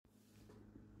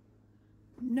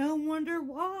No wonder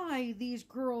why these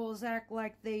girls act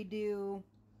like they do.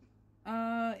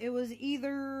 It was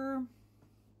either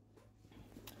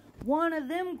one of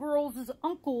them girls'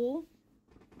 uncle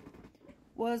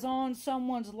was on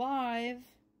someone's live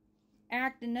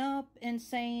acting up and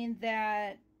saying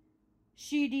that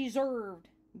she deserved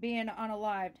being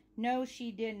unalived. No,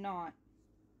 she did not.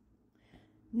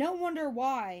 No wonder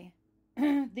why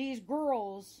these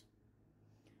girls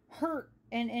hurt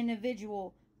an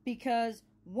individual, because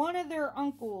one of their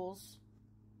uncles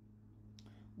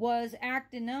was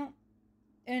acting up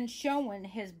and showing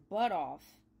his butt off.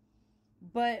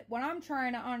 But what I'm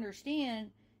trying to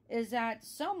understand is that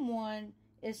someone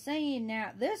is saying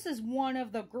that this is one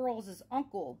of the girls'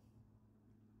 uncle.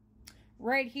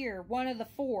 Right here, one of the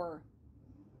 4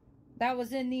 that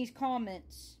was in these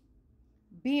comments.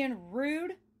 Being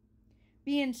rude,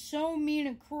 being so mean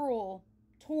and cruel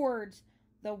towards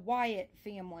the Wyatt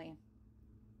family.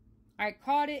 I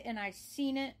caught it and I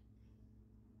seen it.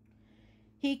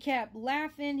 He kept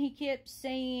laughing. He kept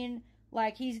saying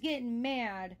like he's getting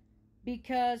mad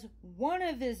because one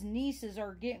of his nieces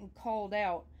are getting called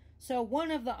out. So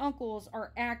one of the uncles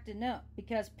are acting up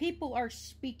because people are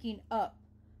speaking up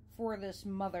for this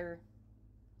mother.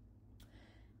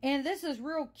 And this is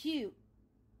real cute.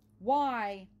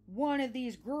 Why one of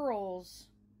these girls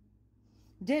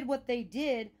did what they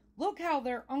did. Look how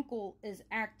their uncle is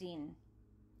acting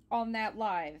on that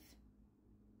live.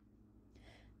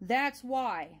 That's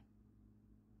why.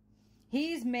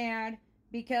 He's mad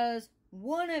because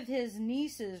one of his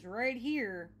nieces right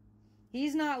here,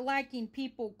 he's not liking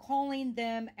people calling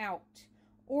them out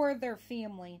or their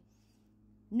family.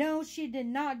 No, she did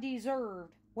not deserve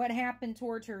what happened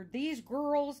towards her. These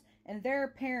girls and their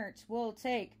parents will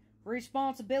take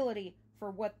responsibility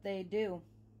for what they do.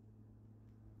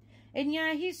 And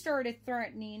yeah, he started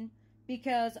threatening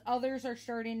because others are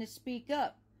starting to speak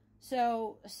up.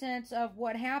 So, since of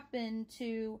what happened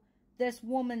to this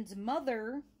woman's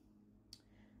mother,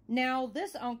 now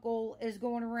this uncle is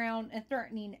going around and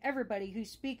threatening everybody who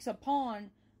speaks upon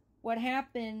what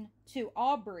happened to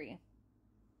Aubrey.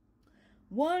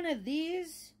 One of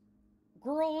these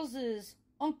girls'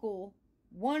 uncle,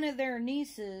 one of their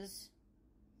nieces,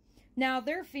 now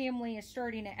their family is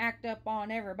starting to act up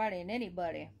on everybody and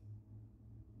anybody.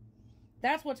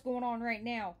 That's what's going on right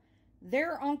now.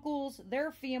 Their uncles,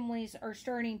 their families are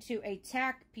starting to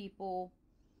attack people.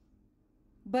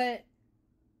 But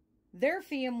their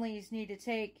families need to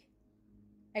take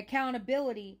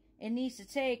accountability and needs to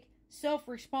take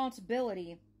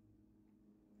self-responsibility.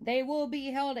 They will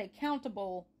be held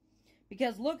accountable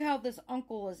because look how this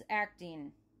uncle is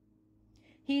acting.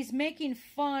 He's making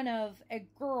fun of a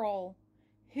girl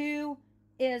who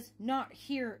is not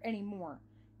here anymore.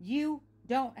 You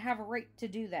don't have a right to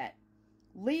do that.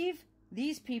 Leave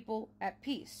these people at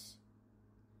peace.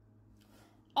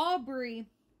 Aubrey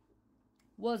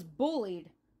was bullied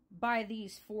by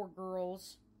these 4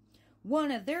 girls.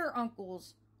 One of their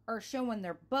uncles are showing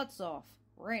their butts off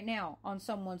right now on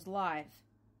someone's live.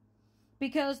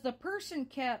 Because the person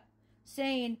kept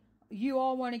saying, you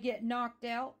all want to get knocked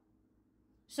out.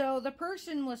 So the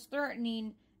person was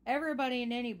threatening everybody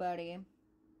and anybody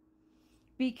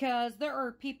because there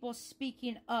are people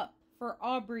speaking up for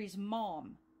Aubrey's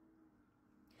mom.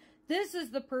 This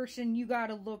is the person you got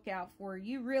to look out for.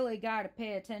 You really got to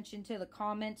pay attention to the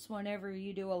comments whenever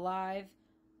you do a live.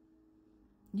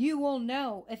 You will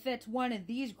know if it's one of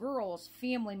these girls'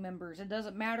 family members. It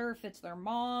doesn't matter if it's their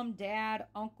mom, dad,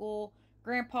 uncle,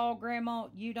 grandpa, grandma.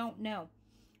 You don't know.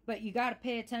 But you got to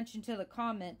pay attention to the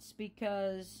comments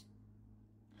because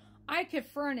I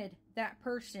confronted that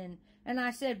person and I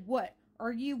said, what?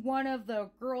 Are you one of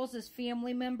the girls'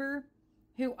 family member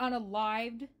who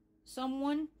unalived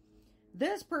someone?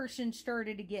 This person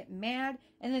started to get mad,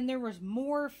 and then there was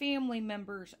more family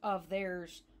members of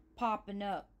theirs popping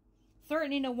up,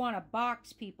 threatening to want to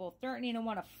box people, threatening to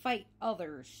want to fight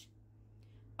others.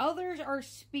 Others are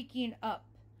speaking up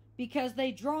because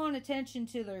they draw attention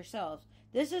to themselves.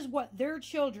 This is what their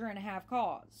children have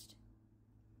caused.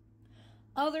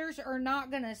 Others are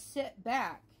not going to sit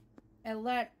back and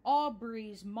let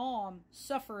Aubrey's mom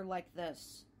suffer like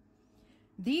this.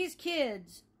 These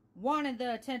kids wanted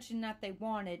the attention that they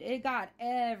wanted. It got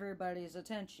everybody's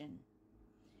attention.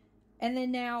 And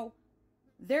then now,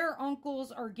 their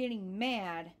uncles are getting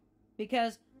mad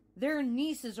because their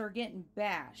nieces are getting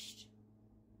bashed.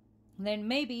 And then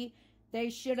maybe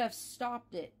they should have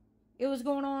stopped it. It was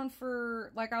going on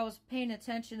for, like, I was paying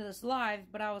attention to this live,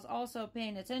 but I was also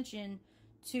paying attention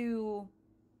to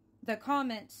the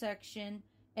comment section,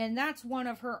 and that's one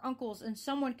of her uncles, and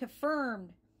someone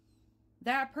confirmed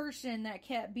that person that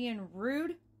kept being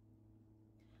rude,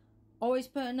 always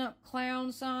putting up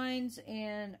clown signs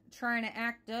and trying to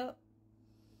act up,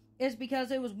 is because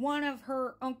it was one of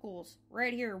her uncles,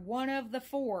 right here, one of the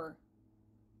 4.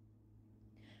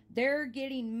 They're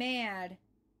getting mad.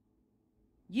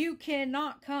 You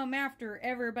cannot come after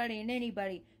everybody and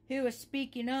anybody who is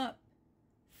speaking up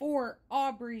for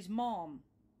Aubrey's mom.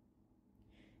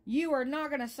 You are not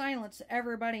going to silence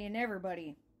everybody and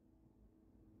everybody.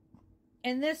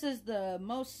 And this is the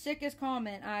most sickest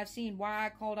comment I've seen why I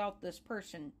called out this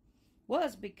person.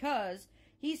 Was because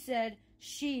he said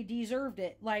she deserved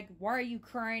it. Like, why are you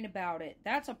crying about it?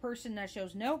 That's a person that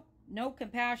shows no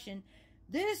compassion.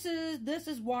 This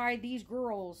is why these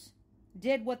girls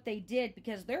did what they did,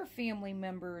 because their family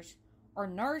members are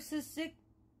narcissistic.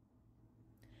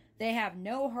 They have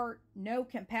no heart, no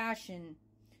compassion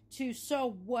to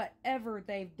sow whatever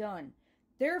they've done.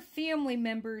 Their family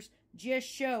members just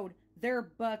showed their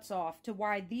butts off to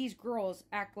why these girls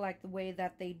act like the way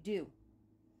that they do.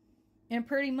 And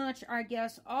pretty much, I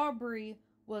guess, Aubrey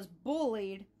was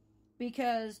bullied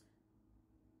because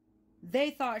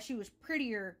they thought she was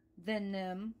prettier than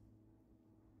them,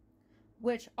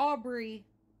 which Aubrey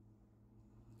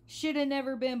should have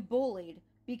never been bullied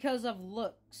because of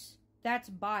looks. That's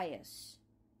bias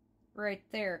right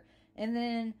there. And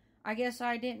then I guess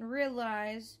I didn't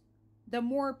realize the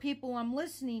more people I'm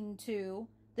listening to,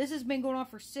 this has been going on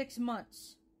for 6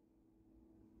 months.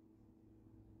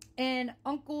 And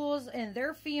uncles and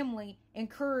their family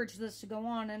encouraged this to go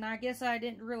on. And I guess I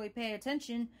didn't really pay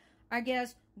attention. I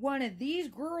guess one of these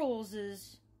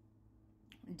girls'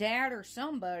 dad or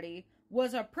somebody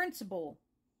was a principal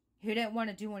who didn't want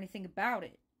to do anything about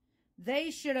it.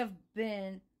 They should have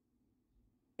been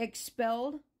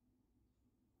expelled.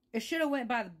 It should have went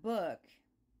by the book.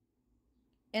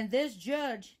 And this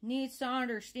judge needs to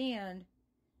understand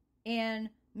in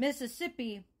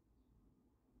Mississippi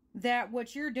that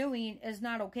what you're doing is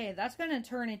not okay. That's going to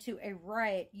turn into a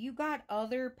riot. You got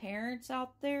other parents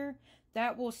out there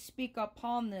that will speak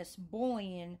upon this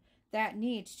bullying that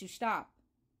needs to stop.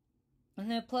 And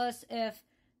then plus, if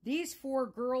these 4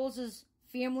 girls'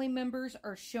 family members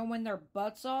are showing their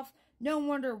butts off, no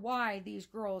wonder why these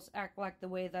girls act like the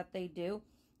way that they do.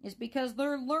 Is because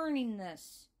they're learning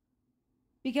this.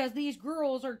 Because these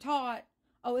girls are taught,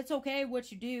 oh, it's okay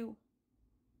what you do.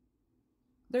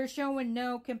 They're showing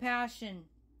no compassion.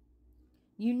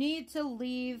 You need to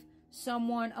leave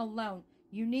someone alone.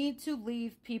 You need to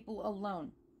leave people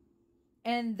alone.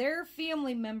 And their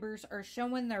family members are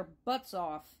showing their butts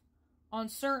off on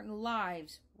certain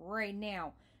lives right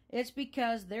now. It's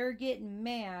because they're getting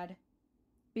mad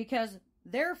because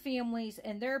their families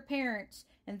and their parents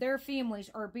and their families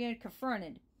are being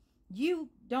confronted. You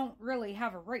don't really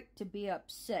have a right to be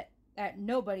upset at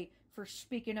nobody for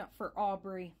speaking up for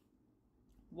Aubrey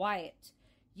Wyatt.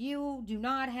 You do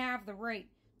not have the right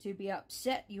to be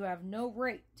upset. You have no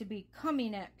right to be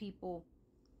coming at people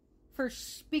for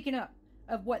speaking up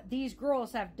of what these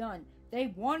girls have done. They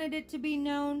wanted it to be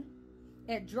known.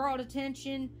 It drawed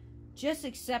attention. Just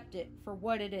accept it for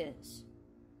what it is.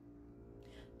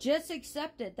 Just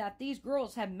accept it that these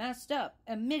girls have messed up.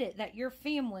 Admit it that your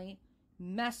family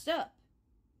messed up.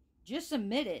 Just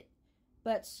admit it.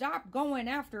 But stop going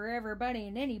after everybody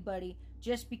and anybody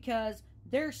just because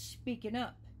they're speaking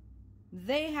up.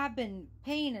 They have been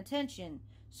paying attention.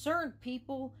 Certain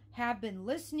people have been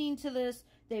listening to this.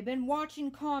 They've been watching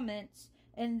comments.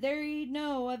 And they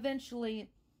know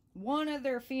eventually one of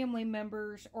their family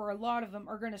members or a lot of them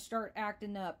are going to start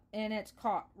acting up. And it's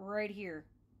caught right here.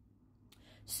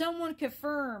 Someone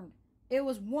confirmed it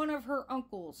was one of her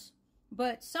uncles.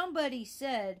 But somebody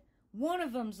said one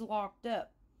of them's locked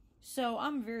up. So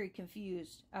I'm very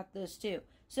confused at this too.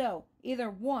 So either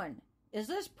one, is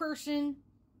this person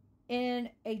in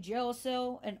a jail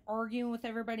cell and arguing with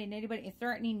everybody and anybody and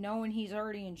threatening knowing he's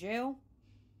already in jail?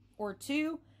 Or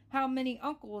 2, how many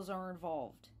uncles are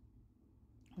involved?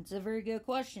 It's a very good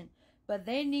question. But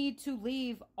they need to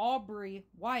leave Aubrey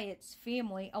Wyatt's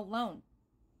family alone.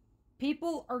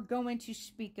 People are going to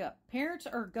speak up. Parents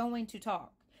are going to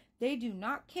talk. They do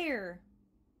not care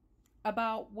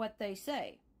about what they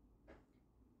say.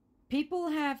 People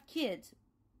have kids.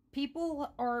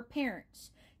 People are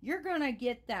parents. You're going to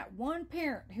get that one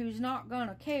parent who's not going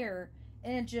to care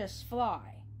and just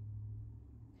fly.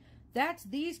 That's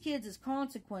these kids'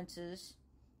 consequences,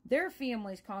 their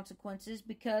family's consequences,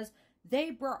 because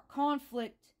they brought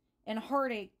conflict and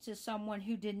heartache to someone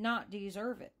who did not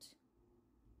deserve it.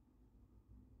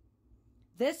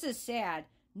 This is sad.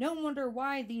 No wonder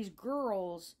why these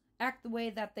girls act the way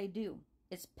that they do.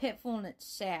 It's pitiful and it's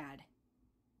sad.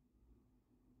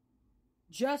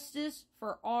 Justice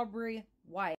for Aubrey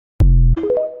Wyatt.